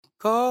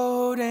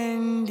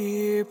Golden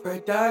Deer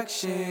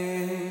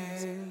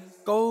Productions.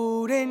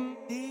 Golden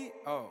Deer.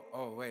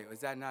 Oh, wait, was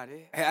that not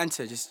it? Hey,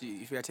 enter. Just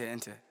you forgot to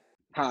enter.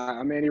 Hi,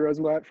 I'm Andy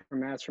Rosenblatt from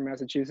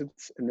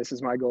Massachusetts, and this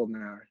is my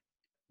golden hour.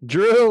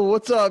 Drew,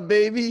 what's up,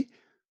 baby?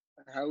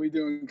 How are we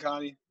doing,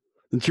 Connie?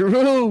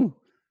 Drew.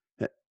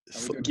 How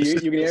we doing?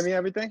 You can hear me,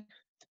 everything?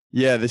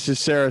 Yeah, this is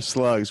Sarah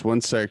Slugs. One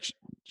sec.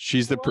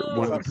 She's the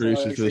one of the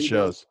producers for the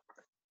shows.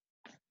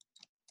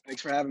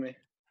 Thanks for having me.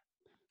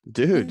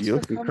 Dude, you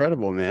look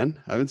incredible,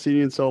 man. I haven't seen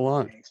you in so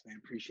long. Thanks,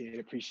 man. Appreciate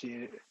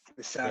it.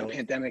 This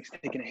pandemic's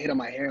taking a hit on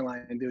my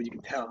hairline, dude. You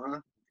can tell, huh?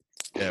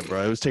 Yeah,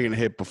 bro. I was taking a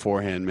hit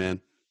beforehand, man.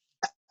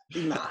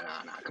 Nah.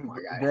 Come on,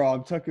 guy. Bro,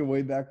 I'm tucking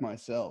way back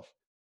myself.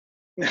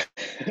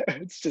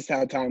 It's just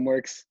how time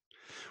works.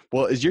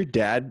 Well, is your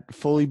dad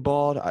fully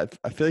bald? I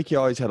feel like he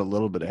always had a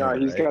little bit of hair.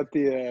 No, he's got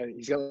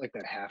like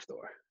that half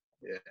door.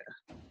 Yeah.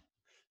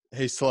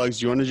 Hey, Slugs,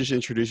 do you want to just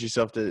introduce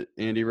yourself to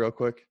Andy real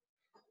quick?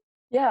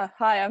 Yeah.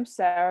 Hi, I'm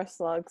Sarah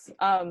Slugs.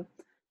 I'm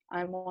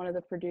one of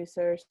the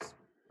producers.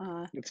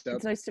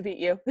 It's nice to meet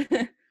you.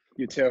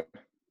 You too.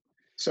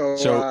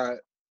 So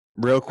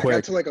real quick. I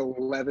got to like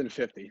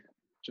 11:50.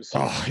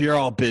 You're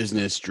all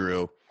business,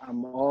 Drew.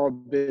 I'm all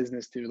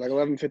business, dude. Like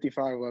 11:55,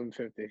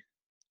 11:50.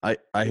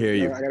 I hear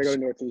you. I gotta go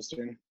to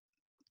Northeastern.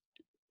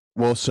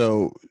 Well,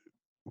 so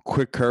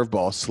quick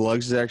curveball.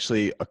 Slugs is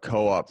actually a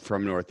co-op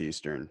from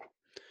Northeastern.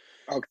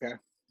 Okay.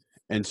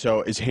 And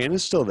so is Hannah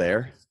still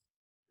there?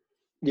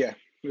 Yeah,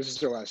 this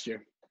is her last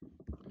year.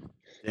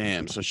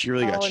 Damn, so she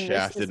really got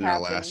shafted in her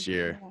last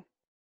year.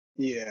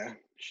 Yeah,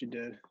 she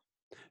did.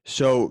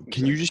 So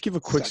can you just give a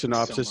quick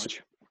synopsis?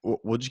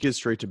 We'll just get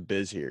straight to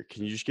biz here.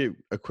 Can you just give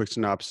a quick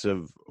synopsis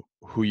of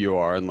who you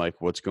are and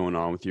like what's going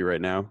on with you right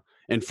now?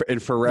 And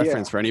for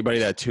reference, for anybody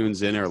that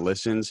tunes in or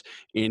listens,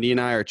 Andy and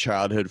I are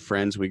childhood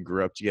friends. We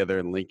grew up together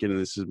in Lincoln, and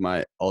this is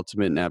my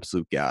ultimate and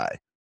absolute guy.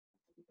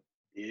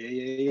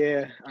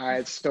 Yeah. All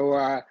right,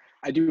 so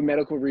I do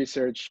medical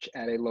research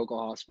at a local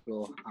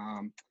hospital,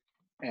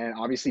 and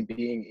obviously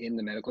being in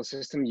the medical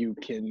system, you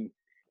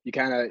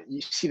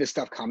see the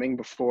stuff coming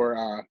before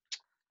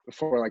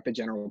like the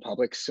general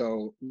public.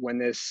 So when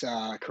this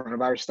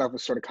coronavirus stuff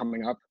was sort of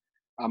coming up,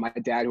 my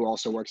dad, who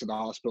also works at the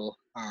hospital,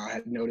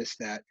 had noticed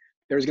that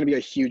there was going to be a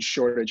huge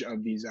shortage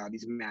of these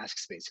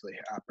masks, basically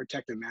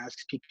protective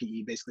masks.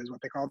 PPE basically is what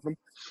they call them.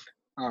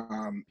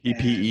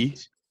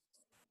 PPE,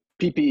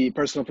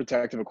 personal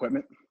protective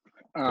equipment.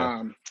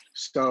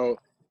 So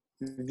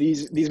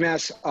these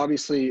masks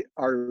obviously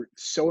are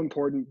so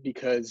important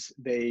because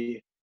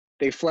they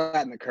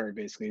flatten the curve,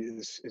 basically,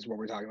 is what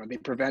we're talking about. They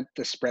prevent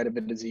the spread of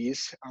the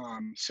disease.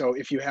 So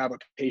if you have a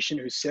patient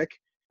who's sick,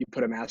 you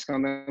put a mask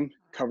on them,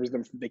 covers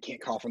them. They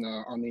can't cough on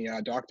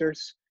the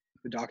doctors.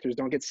 The doctors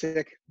don't get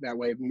sick. That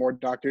way, more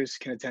doctors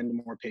can attend to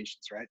more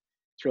patients, right?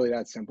 It's really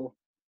that simple.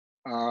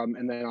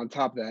 And then on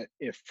top of that,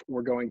 if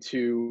we're going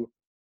to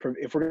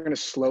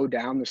slow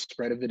down the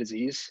spread of the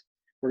disease,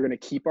 we're going to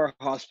keep our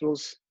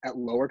hospitals at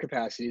lower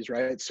capacities,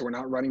 right? So we're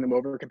not running them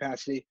over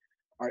capacity.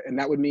 And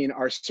that would mean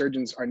our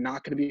surgeons and doctors are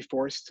not going to be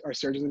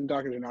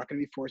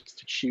forced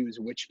to choose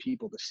which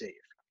people to save.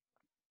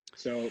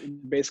 So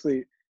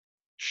basically,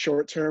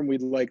 short term,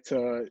 we'd like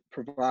to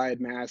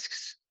provide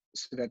masks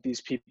so that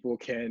these people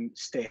can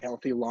stay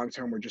healthy. Long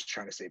term, we're just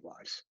trying to save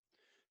lives.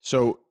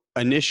 So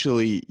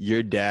initially,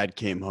 your dad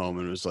came home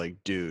and was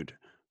like, dude,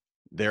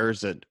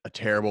 there's a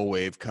terrible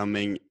wave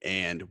coming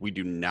and we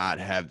do not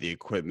have the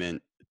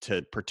equipment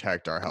to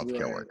protect our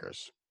healthcare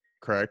workers.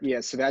 Correct? Yeah,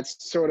 so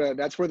that's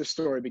where the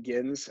story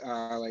begins.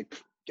 Like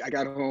I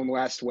got home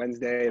last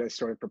Wednesday to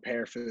sort of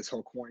prepare for this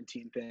whole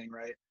quarantine thing,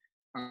 right?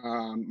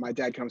 My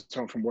dad comes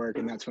home from work,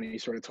 and that's when he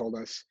sort of told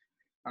us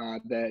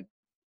that.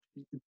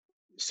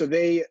 So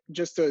they,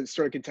 just to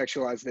sort of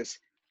contextualize this,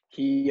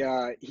 he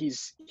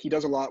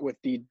does a lot with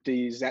the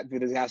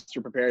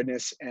disaster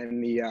preparedness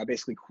and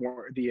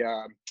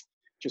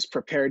just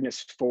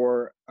preparedness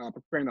for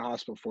preparing the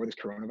hospital for this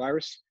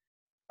coronavirus.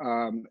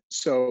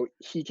 So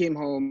he came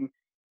home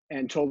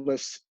and told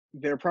us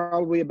they're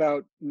probably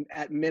about,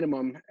 at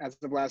minimum, as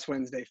of last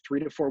Wednesday, 3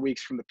 to 4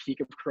 weeks from the peak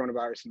of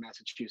coronavirus in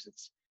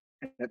Massachusetts.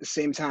 And at the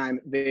same time,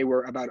 they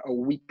were about a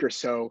week or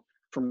so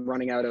from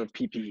running out of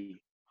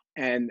PPE.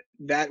 And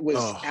that was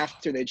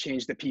after they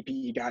changed the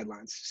PPE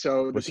guidelines.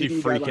 So was he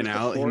freaking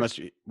out?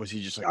 Was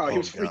he just like, he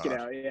was freaking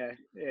out. Yeah.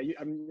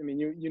 I mean,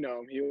 you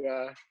know him.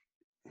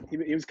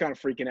 He was kind of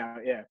freaking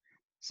out. Yeah.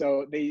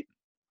 So they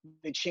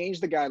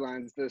changed the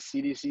guidelines. The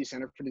CDC,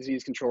 Center for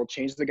Disease Control,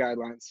 changed the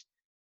guidelines.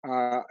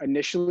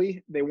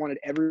 Initially, they wanted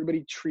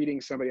everybody treating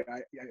somebody.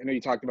 I know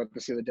you talked about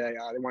this the other day.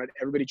 They wanted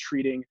everybody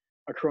treating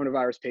a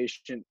coronavirus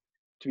patient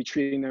to be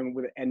treating them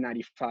with an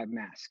N95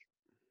 mask.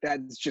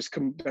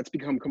 That's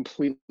become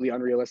completely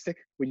unrealistic.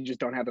 We just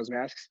don't have those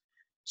masks.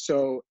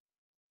 So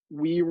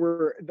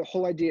the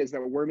whole idea is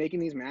that we're making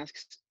these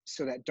masks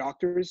so that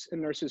doctors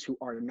and nurses who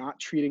are not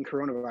treating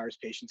coronavirus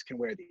patients can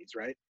wear these,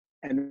 right?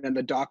 And then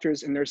the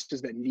doctors and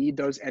nurses that need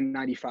those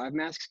N95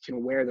 masks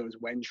can wear those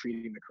when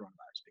treating the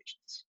coronavirus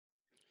patients.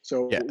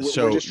 So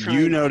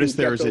you noticed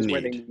there was a need.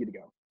 Where they need to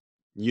go.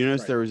 You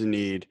noticed there was a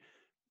need.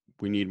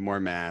 we need more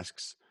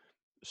masks.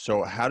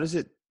 So how did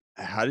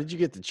you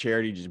get the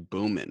charity just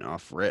booming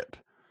off rip?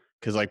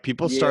 Because like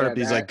people start Yeah, up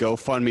these like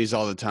GoFundMe's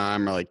all the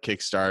time or like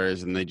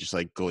Kickstarters and they just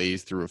like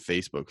glaze through a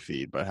Facebook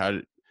feed. But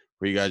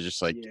were you guys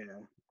just like, yeah.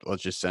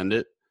 let's just send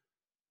it?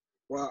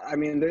 Well, I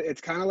mean, it's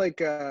kind of like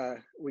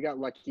we got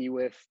lucky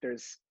with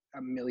there's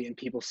a million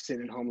people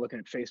sitting at home looking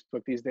at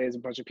Facebook these days. A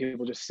bunch of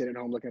people just sit at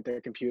home looking at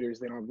their computers.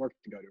 They don't have work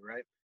to go to,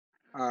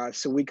 right?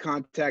 So we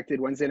contacted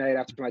Wednesday night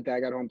after my dad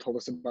got home, told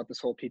us about this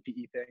whole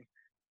PPE thing,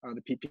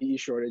 the PPE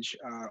shortage.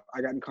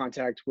 I got in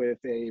contact with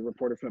a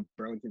reporter from the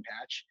Burlington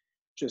Patch,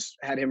 just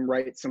had him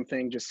write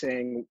something just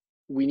saying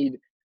we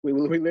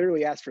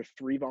literally asked for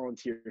 3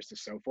 volunteers to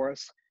sew for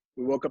us.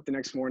 We woke up the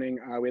next morning,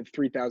 we had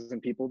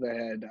 3,000 people that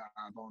had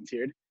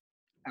volunteered.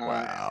 As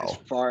Wow.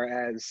 far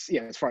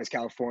as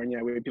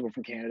California, we had people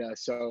from Canada.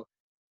 So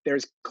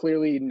there's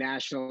clearly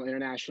national,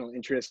 international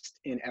interest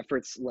in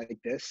efforts like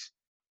this.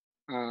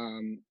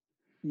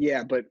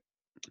 Yeah, but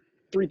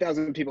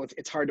 3,000 people,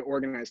 it's hard to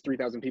organize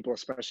 3,000 people,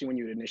 especially when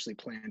you had initially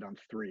planned on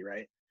 3,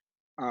 right?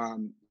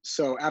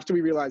 So after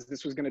we realized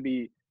this was going to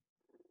be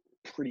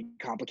pretty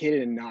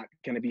complicated and not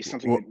going to be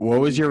something that What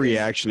was your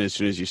reaction as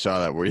soon as you saw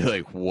that? Were you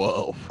like,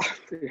 whoa?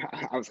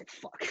 I was like,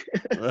 fuck.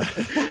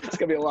 It's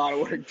going to be a lot of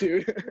work,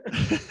 dude.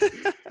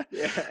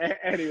 Yeah,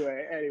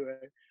 anyway.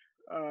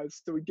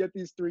 So we get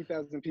these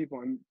 3,000 people,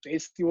 and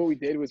basically what we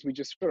did was we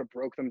just sort of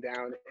broke them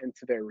down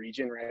into their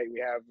region, right? We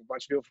have a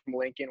bunch of people from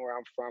Lincoln, where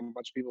I'm from, a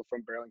bunch of people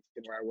from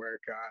Burlington, where I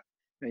work,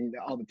 and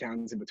all the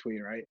towns in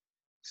between, right?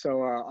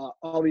 So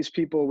all these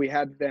people, we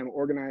had them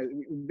organize.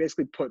 We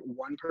basically put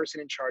one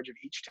person in charge of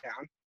each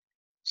town,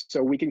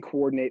 so we can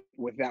coordinate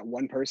with that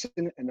one person,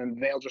 and then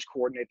they'll just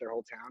coordinate their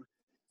whole town,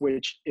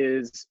 which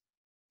is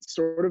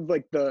sort of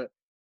like the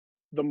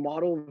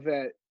model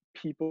that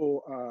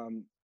people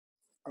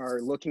are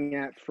looking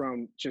at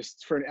from,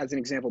 just for as an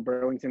example,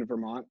 Burlington,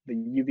 Vermont, the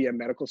UVM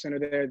Medical Center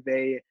there.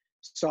 They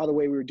saw the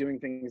way we were doing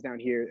things down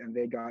here, and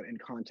they got in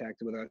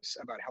contact with us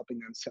about helping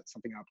them set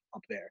something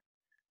up there,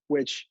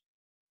 which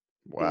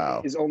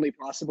Wow. is only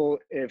possible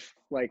if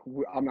like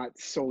I'm not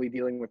solely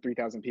dealing with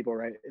 3,000 people,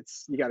 right?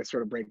 It's, you got to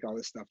sort of break all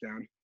this stuff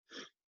down.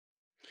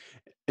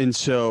 And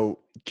so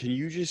can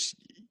you just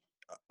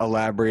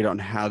elaborate on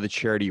how the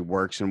charity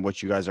works and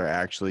what you guys are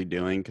actually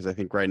doing? Because I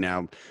think right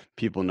now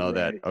people know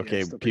that, Right, yeah,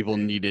 okay, people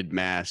needed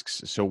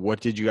masks. So what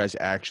did you guys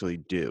actually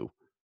do?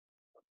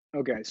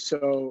 Okay,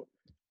 so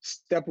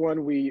step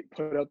one, we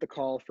put out the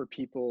call for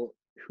people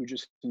who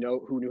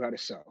knew how to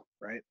sew,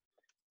 right?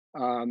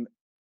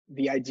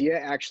 The idea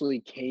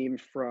actually came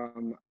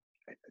from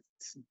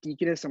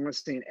Deaconess, I'm going to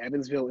say in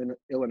Evansville, in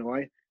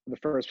Illinois, the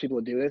first people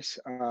to do this.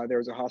 There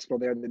was a hospital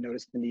there that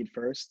noticed the need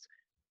first.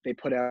 They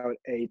put out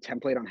a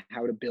template on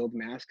how to build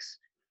masks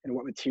and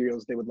what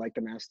materials they would like the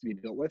masks to be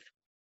built with.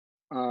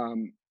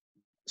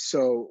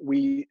 So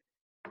we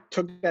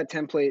took that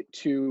template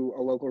to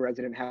a local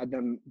resident, had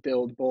them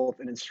build both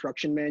an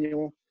instruction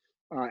manual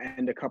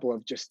and a couple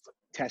of just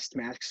test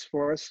masks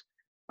for us.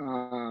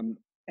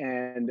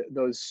 And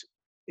those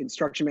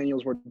instruction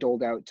manuals were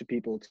doled out to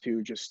people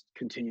to just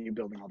continue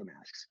building all the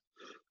masks.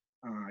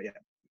 Yeah.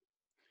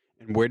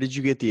 And where did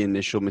you get the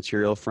initial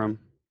material from?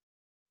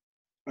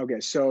 Okay,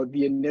 so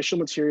the initial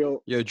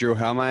material. Yo, Drew,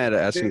 how am I at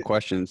asking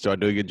questions? Do I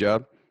do a good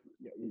job?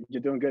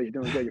 You're doing good.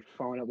 You're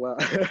following up well.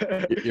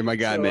 You're my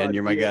guy, man.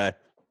 You're my guy.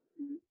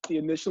 The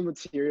initial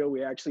material,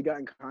 we actually got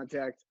in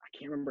contact. I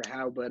can't remember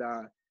how, but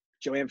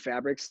Jo-Ann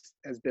Fabrics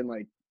has been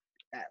like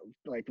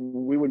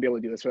we wouldn't be able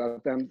to do this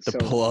without them. The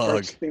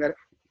plug.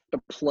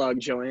 The plug,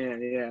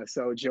 Jo-Ann. Yeah.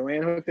 So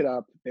Jo-Ann hooked it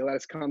up. They let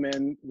us come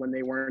in when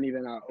they weren't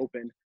even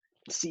open.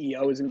 The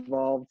CEO is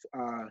involved.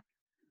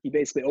 He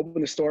basically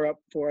opened the store up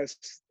for us.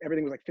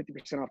 Everything was like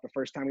 50% off the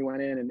first time we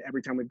went in, and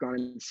every time we've gone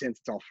in since,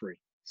 it's all free.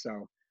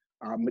 So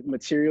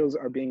materials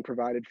are being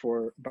provided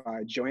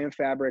by Jo-Ann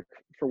Fabric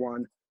for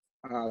one.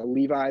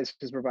 Levi's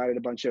has provided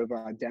a bunch of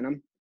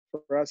denim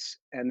for us,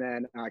 and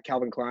then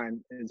Calvin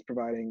Klein is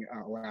providing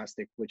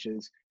elastic, which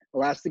is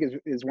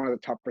is one of the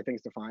tougher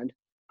things to find.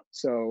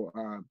 So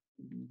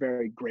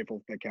very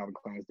grateful that Calvin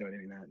Klein is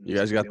donating that. You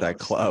guys got that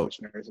clout.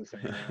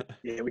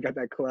 Yeah, we got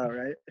that clout,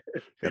 right?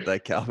 Got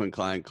that Calvin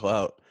Klein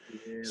clout.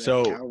 Yeah,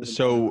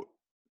 so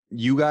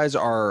you guys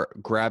are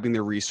grabbing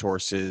the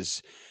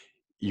resources,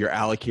 you're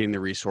allocating the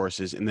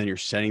resources, and then you're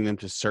sending them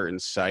to certain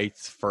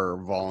sites for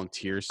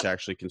volunteers to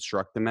actually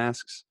construct the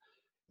masks?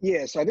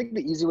 Yeah, so I think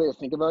the easy way to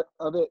think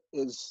of it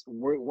is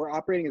we're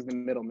operating as the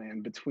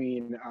middleman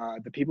between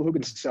the people who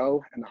can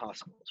sew and the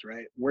hospitals,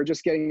 right? We're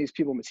just getting these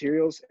people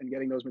materials, and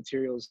getting those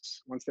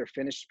materials, once they're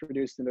finished,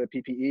 produced into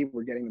the PPE,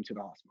 we're getting them to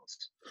the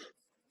hospitals.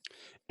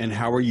 And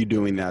how are you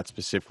doing that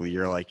specifically?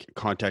 You're like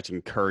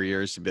contacting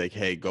couriers to be like,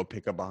 hey, go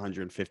pick up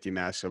 150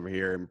 masks over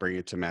here and bring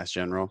it to Mass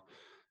General?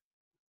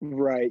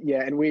 Right.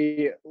 Yeah, and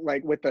we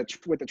like with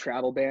the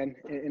travel ban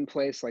in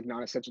place, like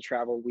non-essential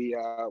travel.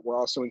 We're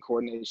also in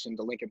coordination.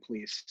 The Lincoln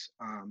Police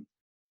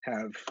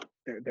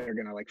they're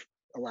gonna like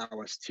allow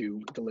us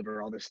to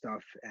deliver all this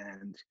stuff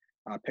and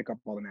pick up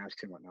all the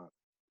masks and whatnot.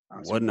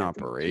 What an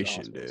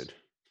operation, dude!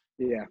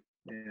 Yeah.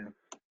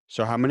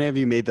 So how many have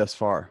you made thus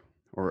far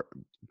or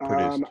Um,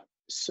 produced?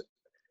 so,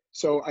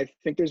 so I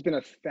think there's been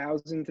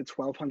 1,000 to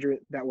 1,200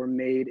 that were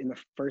made in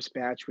the first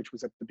batch, which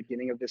was at the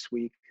beginning of this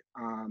week.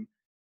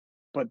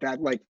 But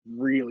that like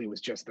really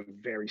was just the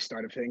very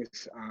start of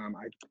things.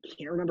 I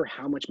can't remember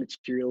how much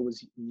material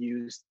was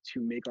used to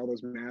make all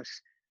those masks,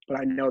 but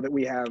I know that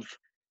we have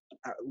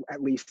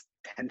at least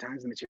 10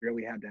 times the material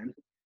we had then.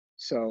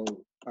 So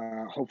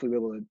hopefully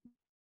we'll be able to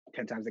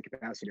 10 times the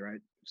capacity,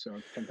 right? So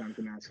 10 times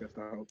the masks, that's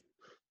the hope.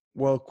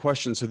 Well,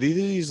 question. So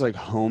these like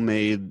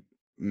homemade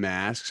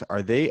masks,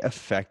 are they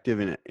effective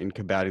in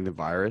combating the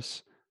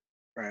virus?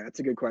 Right,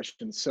 that's a good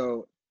question.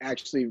 So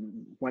actually,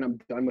 when I'm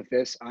done with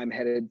this, I'm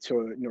headed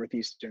to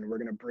Northeastern. We're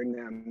gonna bring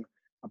them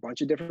a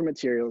bunch of different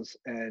materials,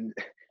 and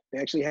they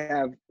actually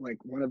have like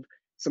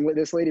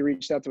this lady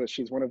reached out to us.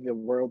 She's one of the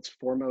world's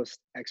foremost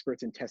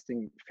experts in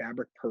testing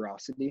fabric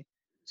porosity.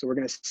 So we're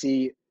gonna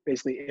see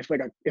basically if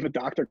a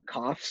doctor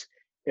coughs,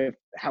 if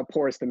how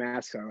porous the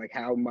masks are, like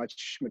how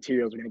much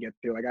materials we're gonna get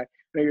through. Like I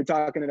know you're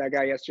talking to that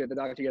guy yesterday. The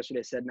doctor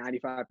yesterday said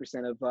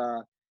 95%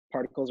 of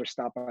particles are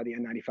stopped by the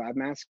N95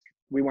 mask.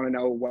 We want to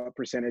know what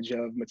percentage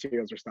of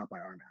materials are stopped by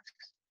our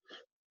masks.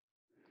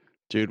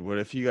 Dude, what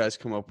if you guys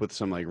come up with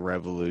some like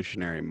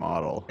revolutionary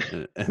model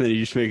and then you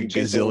just make a You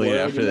change the gazillion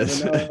world, after you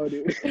this? never know,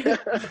 dude.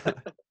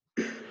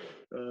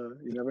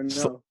 You never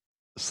know.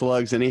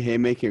 Slugs, any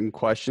haymaking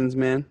questions,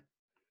 man?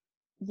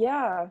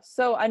 Yeah.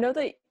 So I know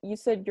that you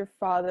said your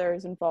father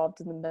is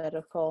involved in the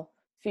medical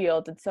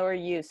field, and so are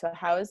you. So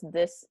how has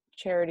this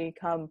charity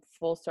come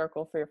full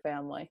circle for your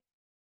family?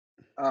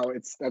 Oh,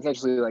 that's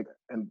actually like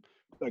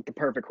the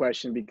perfect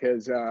question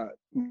because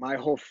my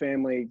whole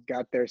family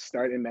got their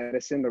start in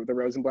medicine. The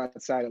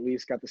Rosenblatt side at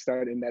least got the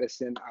start in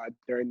medicine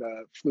during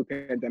the flu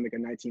pandemic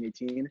in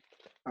 1918.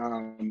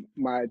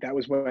 That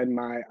was when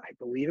I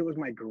believe it was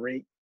my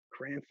great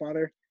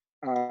grandfather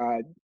uh,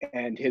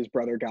 and his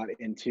brother got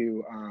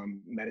into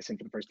medicine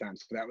for the first time.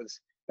 So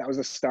that was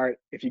a start.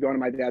 If you go into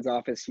my dad's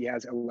office, he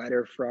has a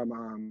letter from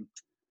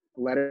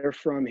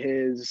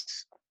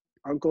his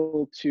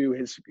uncle to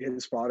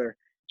his father,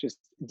 just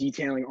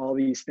detailing all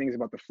these things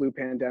about the flu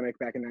pandemic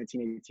back in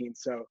 1918.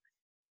 So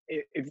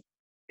if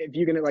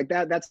you're gonna like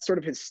that's sort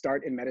of his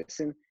start in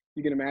medicine.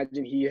 You can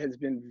imagine he has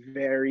been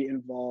very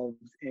involved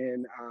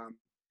in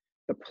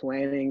the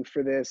planning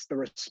for this, the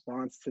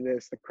response to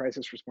this, the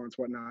crisis response,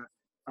 whatnot.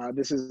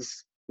 This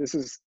is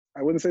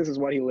I wouldn't say this is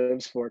what he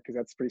lives for because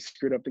that's a pretty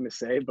screwed up thing to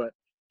say, but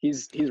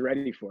he's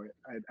ready for it.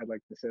 I'd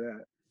like to say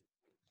that.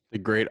 The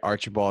great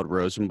Archibald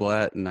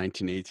Rosenblatt in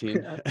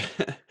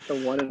 1918. The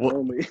one and well,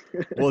 only.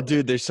 well,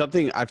 dude, there's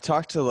something I've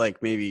talked to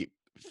like maybe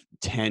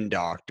 10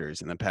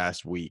 doctors in the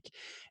past week,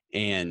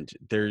 and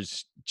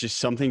there's just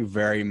something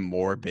very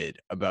morbid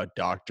about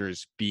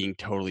doctors being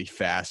totally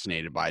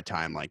fascinated by a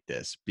time like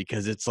this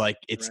because it's like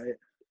Right.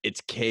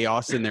 it's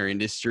chaos in their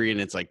industry and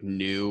it's like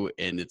new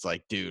and it's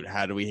like, dude,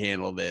 how do we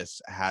handle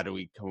this? How do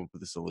we come up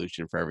with a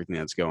solution for everything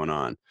that's going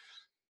on?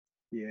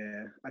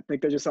 Yeah, I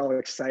think they're just all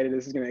excited.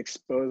 This is going to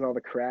expose all the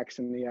cracks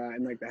in the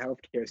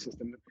healthcare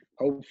system.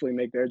 Hopefully,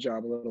 make their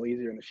job a little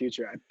easier in the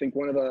future. I think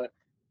one of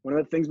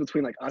the things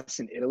between like us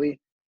and Italy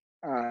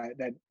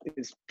that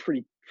is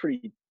pretty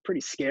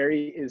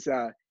scary is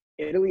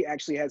Italy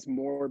actually has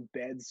more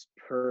beds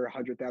per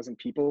 100,000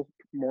 people,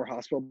 more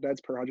hospital beds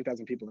per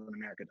 100,000 people than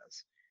America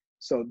does.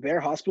 So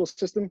their hospital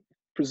system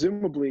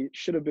presumably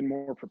should have been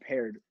more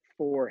prepared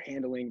for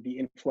handling the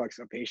influx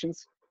of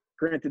patients.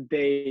 Granted,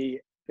 they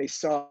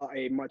saw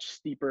a much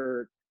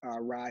steeper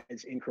rise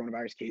in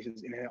coronavirus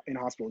cases in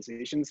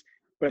hospitalizations.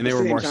 But at And the they were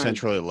same more time,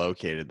 centrally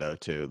located though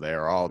too. They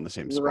are all in the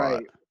same spot.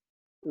 right,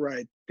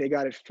 right, they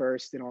got it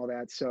first and all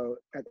that. So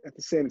at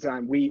the same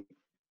time,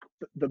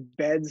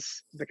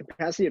 the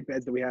capacity of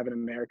beds that we have in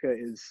America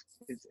is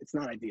it's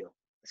not ideal,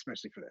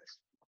 especially for this.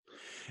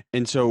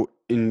 And so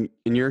in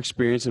your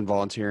experience in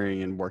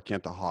volunteering and working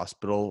at the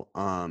hospital,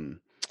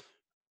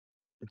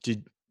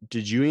 did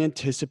did you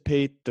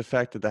anticipate the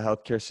fact that the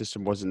healthcare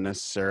system wasn't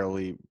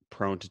necessarily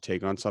prone to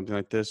take on something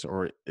like this,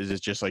 or is it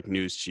just like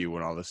news to you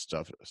when all this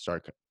stuff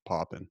started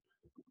popping?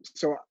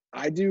 So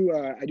I do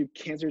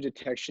cancer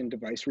detection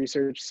device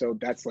research. So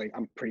that's like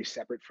I'm pretty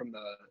separate from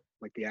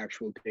the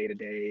actual day to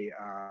day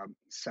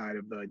side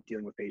of the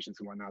dealing with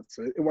patients and whatnot.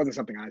 So it wasn't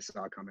something I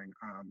saw coming.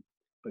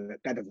 But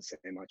that doesn't say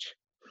much.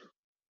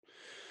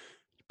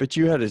 But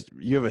you have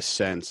a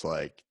sense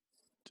like,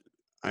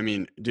 I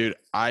mean, dude,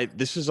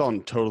 this is all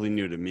totally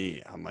new to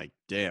me. I'm like,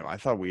 damn, I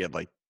thought we had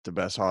like the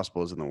best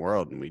hospitals in the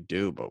world, and we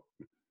do, but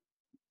Yeah,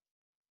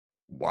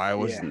 why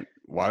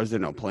was there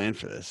no plan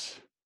for this?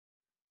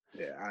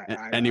 yeah.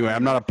 Anyway, I don't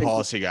I'm know. not I a think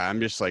policy guy. I'm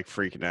just like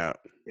freaking out.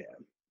 yeah.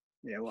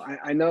 Yeah, well,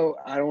 I know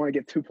I don't want to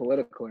get too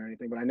political or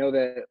anything, but I know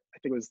that I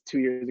think it was 2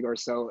 years ago or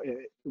so,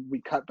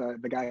 we cut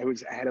the guy who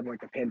was ahead of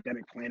like the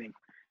pandemic planning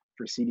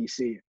for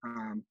CDC,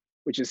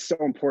 which is so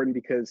important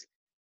because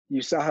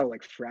you saw how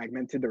like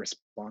fragmented the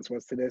response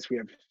was to this. We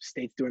have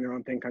states doing their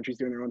own thing, countries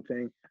doing their own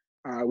thing.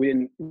 We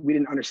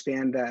didn't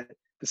understand that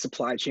the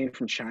supply chain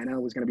from China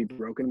was going to be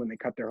broken when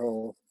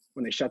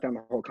when they shut down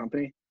the whole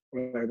company,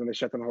 when they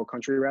shut down the whole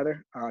country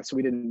rather. So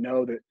we didn't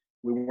know that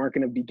we weren't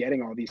going to be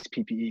getting all these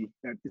PPE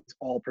that it's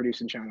all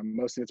produced in China.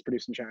 Most of it's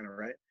produced in China,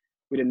 right?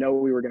 We didn't know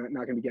we were not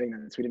going to be getting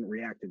that, so we didn't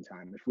react in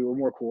time. If we were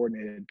more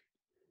coordinated,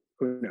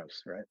 who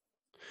knows, right?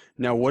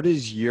 Now,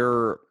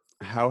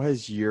 how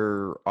has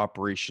your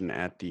operation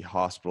at the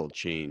hospital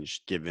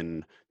changed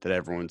given that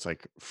everyone's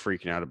like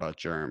freaking out about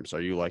germs?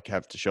 Are you like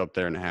have to show up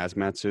there in a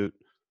hazmat suit,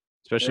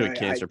 especially with Right.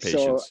 cancer So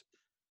patients?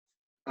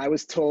 I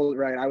was told,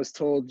 right. I was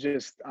told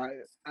just,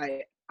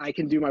 I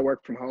can do my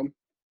work from home,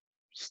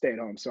 stay at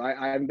home. So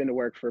I haven't been to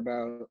work for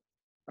about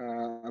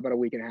a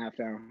week and a half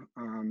now.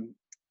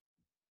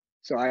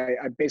 So I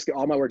basically,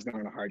 all my work's done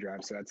on a hard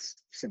drive. So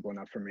that's simple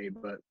enough for me.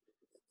 But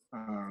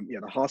yeah,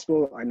 the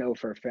hospital, I know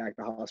for a fact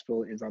the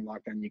hospital is on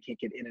lockdown. You can't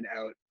get in and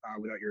out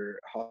without your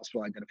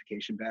hospital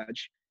identification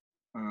badge.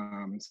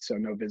 So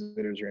no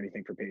visitors or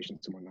anything for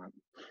patients and whatnot.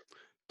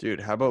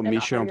 Dude, how about And me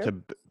are showing up your,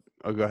 to?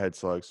 Oh, go ahead,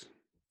 Slugs.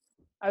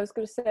 I was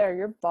gonna say, are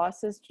your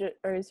bosses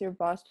or is your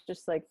boss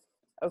just like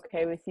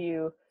okay with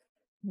you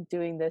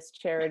doing this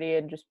charity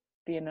and just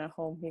being at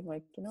home, being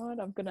like, you know what,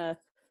 I'm gonna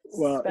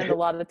Well, spend a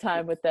lot of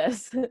time with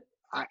this?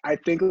 I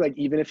think like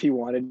even if he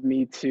wanted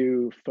me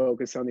to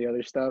focus on the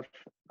other stuff,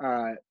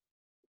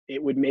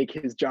 it would make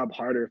his job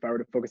harder if I were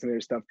to focus on the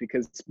other stuff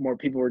because more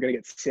people are going to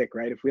get sick,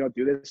 right? If we don't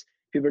do this,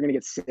 people are going to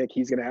get sick.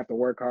 He's going to have to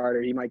work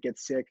harder. He might get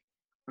sick.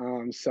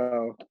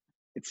 So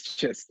it's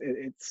just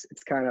it's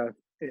kind of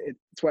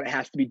it's what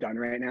has to be done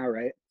right now,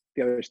 right?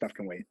 The other stuff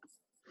can wait.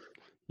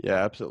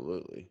 Yeah,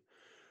 absolutely.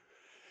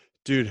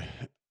 Dude,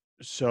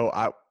 so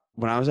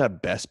when I was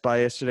at Best Buy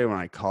yesterday when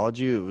I called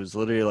you, it was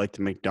literally like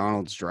the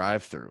McDonald's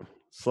drive-through.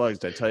 Slugs,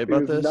 did I tell you It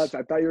about was nuts. this?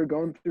 I thought you were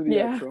going through the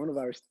Yeah.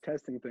 coronavirus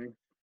testing thing.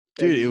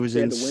 Dude, it was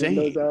They had the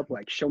windows insane. up,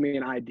 like show me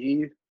an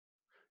ID.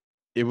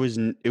 It was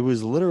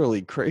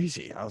literally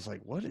crazy. I was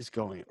like, what is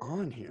going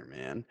on here,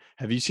 man?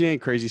 Have you seen any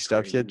crazy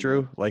stuff yet, Crazy, man.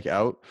 Drew? Like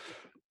out?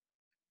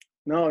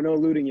 No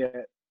looting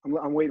yet.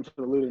 I'm waiting for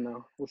the looting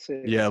though. We'll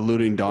see. Yeah,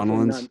 looting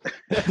Hopefully none.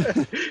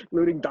 Donalds.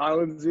 Looting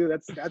Donalds, dude.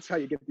 That's how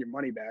you get your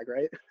money back,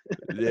 right?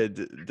 Yeah,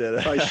 Probably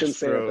deadass, shouldn't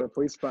say that, but bro. the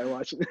police probably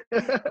watching.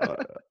 Uh,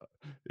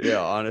 yeah,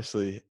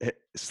 honestly.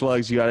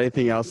 Slugs, you got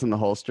anything else in the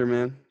holster,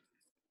 man?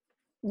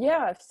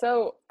 Yeah.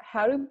 So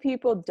how do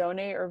people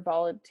donate or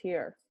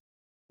volunteer?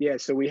 Yeah,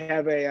 so we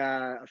have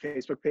a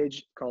Facebook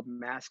page called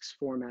Masks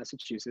for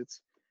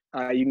Massachusetts.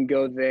 You can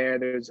go there.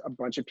 There's a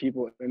bunch of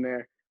people in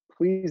there.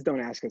 Please don't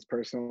ask us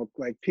personal.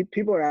 Like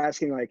people are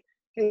asking, like,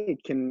 "Hey,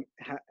 can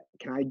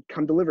I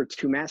come deliver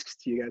 2 masks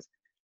to you guys?"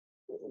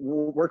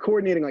 We're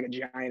coordinating like a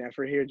giant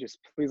effort here. Just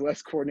please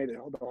let's coordinate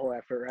the whole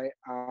effort,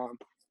 right?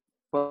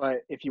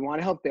 But if you want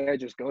to help there,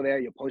 just go there.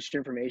 You'll post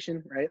your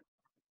information, right?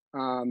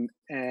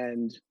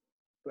 And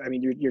I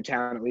mean your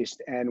town at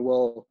least, and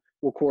we'll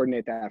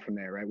coordinate that from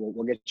there, right?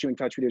 We'll get you in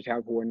touch with your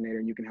town coordinator,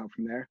 and you can help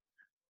from there.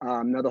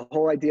 Now the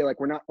whole idea, like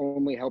we're not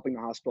only helping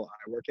the hospital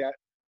I work at.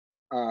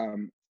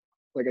 Um,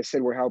 like I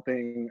said, we're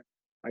helping.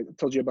 I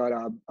told you about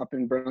up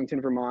in Burlington,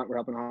 Vermont. We're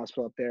helping a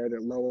hospital up there. They're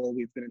Lowell.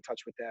 We've been in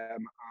touch with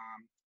them,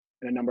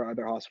 and a number of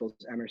other hospitals.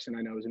 Emerson,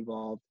 I know, is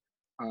involved.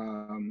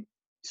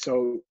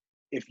 So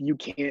if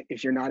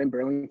you're not in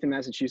Burlington,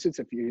 Massachusetts,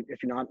 if you're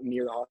not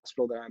near the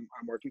hospital that I'm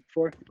working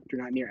for, if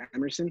you're not near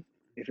Emerson,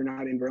 if you're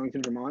not in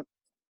Burlington, Vermont,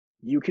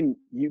 you can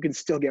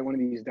still get one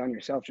of these done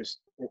yourself. Just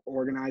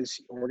organize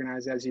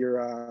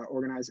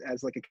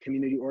as like a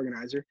community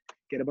organizer.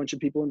 Get a bunch of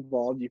people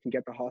involved. You can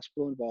get the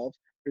hospital involved.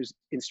 There's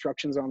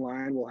instructions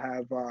online. We'll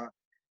have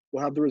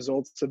the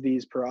results of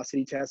these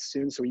porosity tests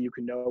soon, so you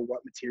can know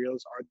what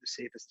materials are the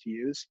safest to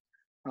use.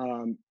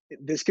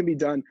 This can be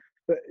done,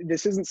 but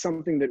this isn't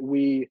something that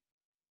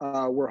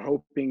we're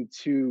hoping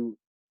to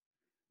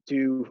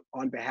do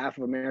on behalf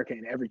of America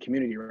in every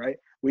community, right?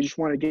 We just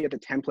want to get the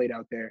template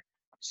out there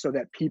so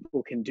that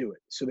people can do it,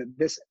 so that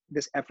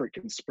this effort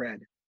can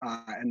spread,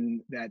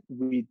 and that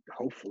we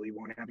hopefully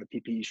won't have a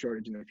PPE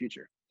shortage in the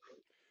future.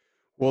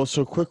 Well,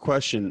 so quick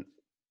question.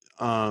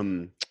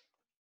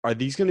 Are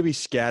these going to be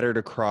scattered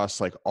across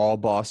like all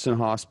Boston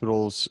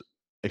hospitals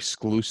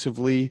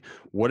exclusively?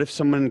 What if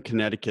someone in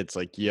Connecticut's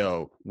like,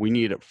 yo, we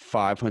need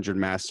 500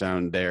 masks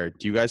down there?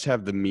 Do you guys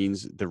have the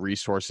means, the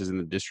resources, and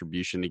the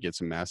distribution to get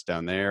some masks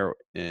down there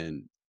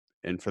and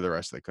for the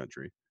rest of the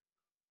country?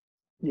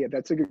 Yeah,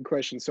 that's a good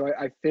question. So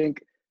I think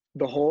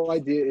the whole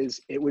idea is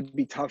it would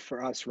be tough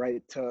for us,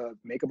 right, to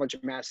make a bunch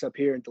of masks up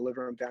here and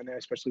deliver them down there,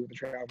 especially with the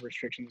travel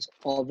restrictions.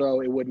 Although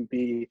we wouldn't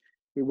be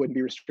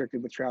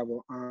restricted with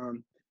travel.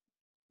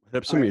 Hit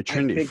up some of your I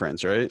Trinity think,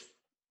 friends, right?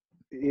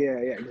 yeah,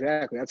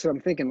 exactly. That's what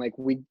I'm thinking. Like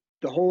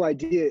the whole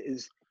idea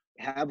is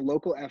have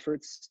local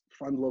efforts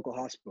fund local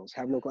hospitals,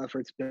 have local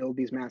efforts build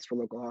these masks for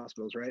local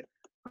hospitals, right?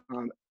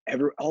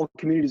 All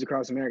communities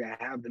across America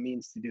have the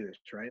means to do this,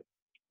 right?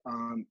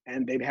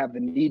 And they have the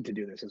need to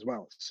do this as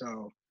well.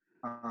 So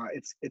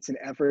it's an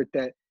effort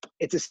that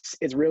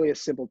it's really a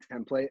simple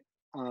template.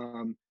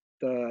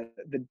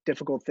 The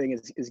difficult thing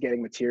is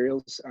getting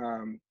materials,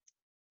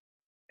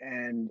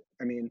 and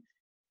I mean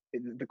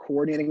the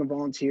coordinating of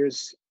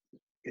volunteers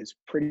is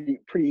pretty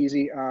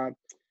easy.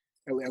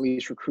 At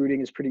least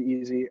recruiting is pretty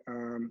easy.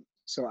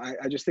 So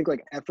I just think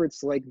like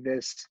efforts like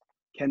this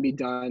can be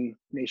done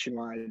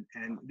nationwide,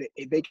 and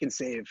they can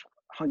save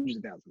hundreds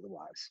of thousands of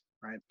lives,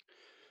 right?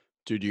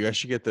 Dude, you guys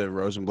should get the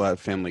Rosenblatt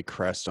family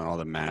crest on all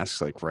the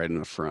masks, like right in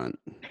the front.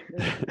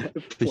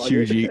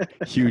 The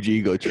huge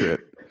ego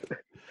trip.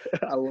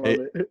 I love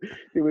it.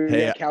 We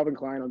got Calvin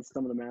Klein on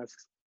some of the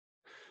masks.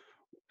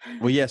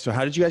 Well, yeah. So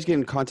how did you guys get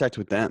in contact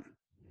with them?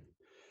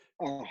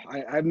 Oh,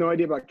 I have no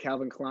idea about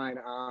Calvin Klein.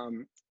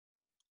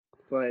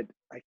 But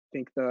I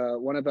think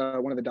one of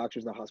the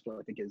doctors at the hospital,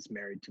 I think, is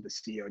married to the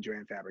CEO of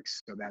Jo-Ann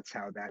Fabrics, so that's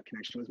how that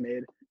connection was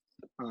made.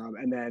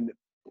 And then,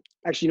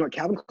 actually, you know what?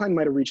 Calvin Klein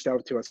might have reached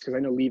out to us, because I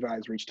know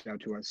Levi's reached out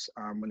to us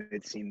when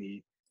they'd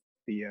seen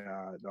the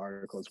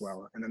article as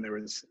well. And then there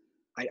was,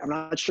 I'm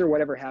not sure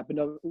whatever happened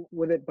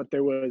with it, but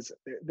there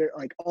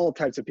like all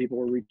types of people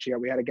were reaching out.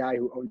 We had a guy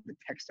who owned the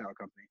textile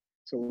company,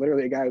 so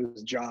literally a guy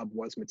whose job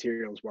was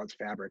materials, was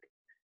fabric,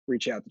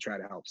 reach out to try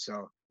to help.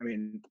 So I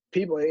mean,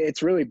 people,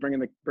 it's really bringing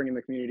the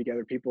community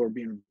together. People are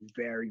being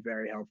very,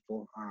 very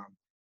helpful.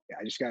 Yeah,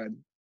 I just gotta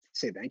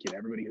say thank you to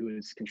everybody who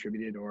has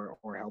contributed or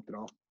helped at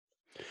all.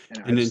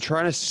 And in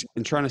trying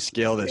to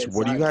scale this,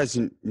 what do you guys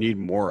need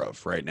more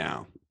of right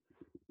now?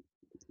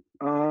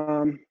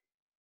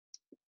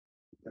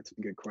 That's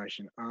a good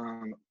question.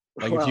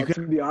 Like, well, if you could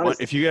to be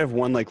honest, if you could have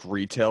one like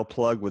retail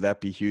plug, would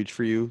that be huge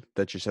for you?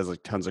 That just has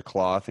like tons of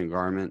cloth and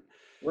garment.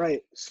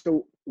 Right.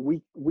 So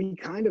we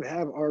kind of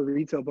have our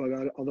retail plug,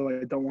 although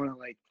I don't want to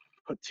like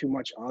put too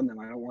much on them.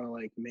 I don't want to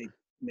like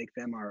make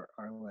them our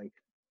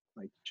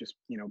like just,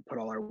 you know, put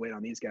all our weight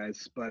on these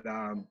guys. But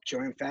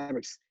Jo-Ann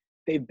Fabrics,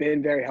 they've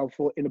been very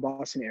helpful in the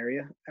Boston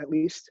area, at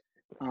least.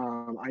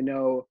 I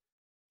know.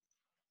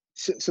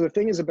 So the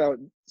thing is about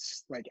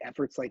like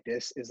efforts like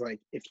this is like,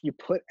 if you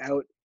put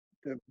out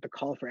the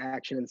call for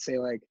action and say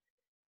like,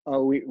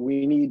 oh,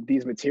 we need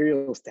these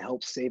materials to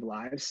help save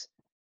lives,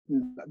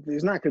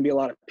 there's not going to be a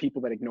lot of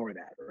people that ignore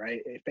that,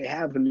 right? If they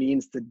have the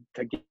means to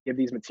give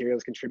these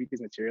materials, contribute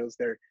these materials,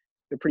 they're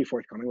pretty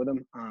forthcoming with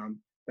them.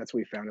 That's what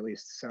we found, at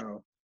least.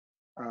 So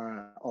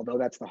although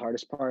that's the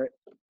hardest part,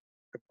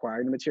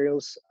 acquiring the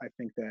materials, I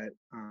think that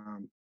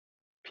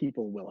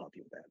people will help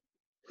you with that.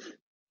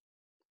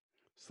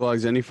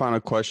 Slugs, any final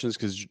questions?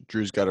 Because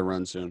Drew's got to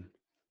run soon.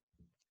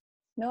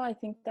 No, I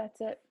think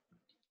that's it.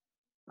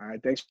 All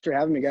right, thanks for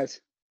having me, guys.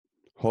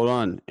 Hold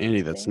on,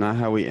 Andy. That's not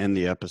how we end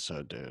the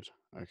episode, dude.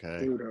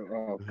 Okay. Dude,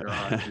 oh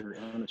God, you're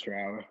on a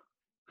travel.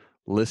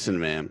 Listen,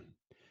 man.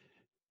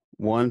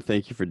 One,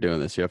 thank you for doing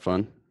this. You have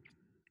fun?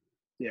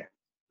 Yeah.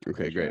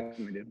 Okay, Thanks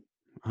great.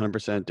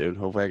 100%, dude.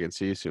 Hopefully I can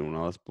see you soon when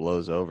all this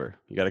blows over.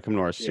 You got to come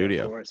to our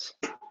studio. Of course.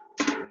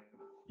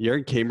 You're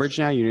in Cambridge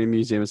now? You're in the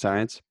Museum of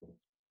Science?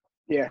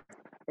 Yeah,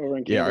 over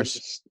in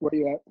Cambridge. Where are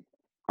you at?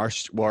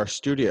 Our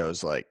studio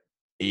is like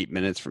 8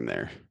 minutes from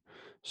there.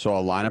 So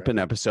I'll line up an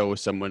episode with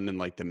someone in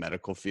like the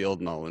medical field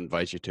and I'll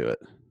invite you to it.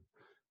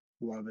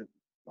 Love it.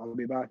 I'll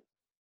be by.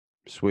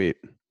 Sweet.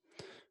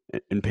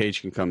 And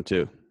Paige can come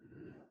too.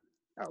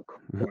 Oh, of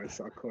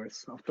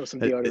course. I'll throw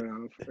some deodorant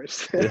on him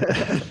first.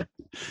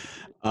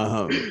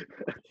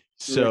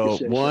 So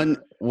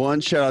one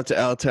shout out to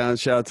L-Town,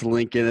 shout out to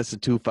Lincoln. That's a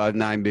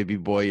 259 baby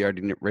boy. You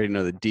already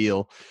know the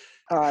deal.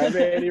 I'm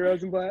Andy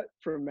Rosenblatt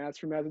from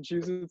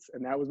Massachusetts,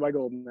 and that was my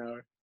golden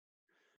hour.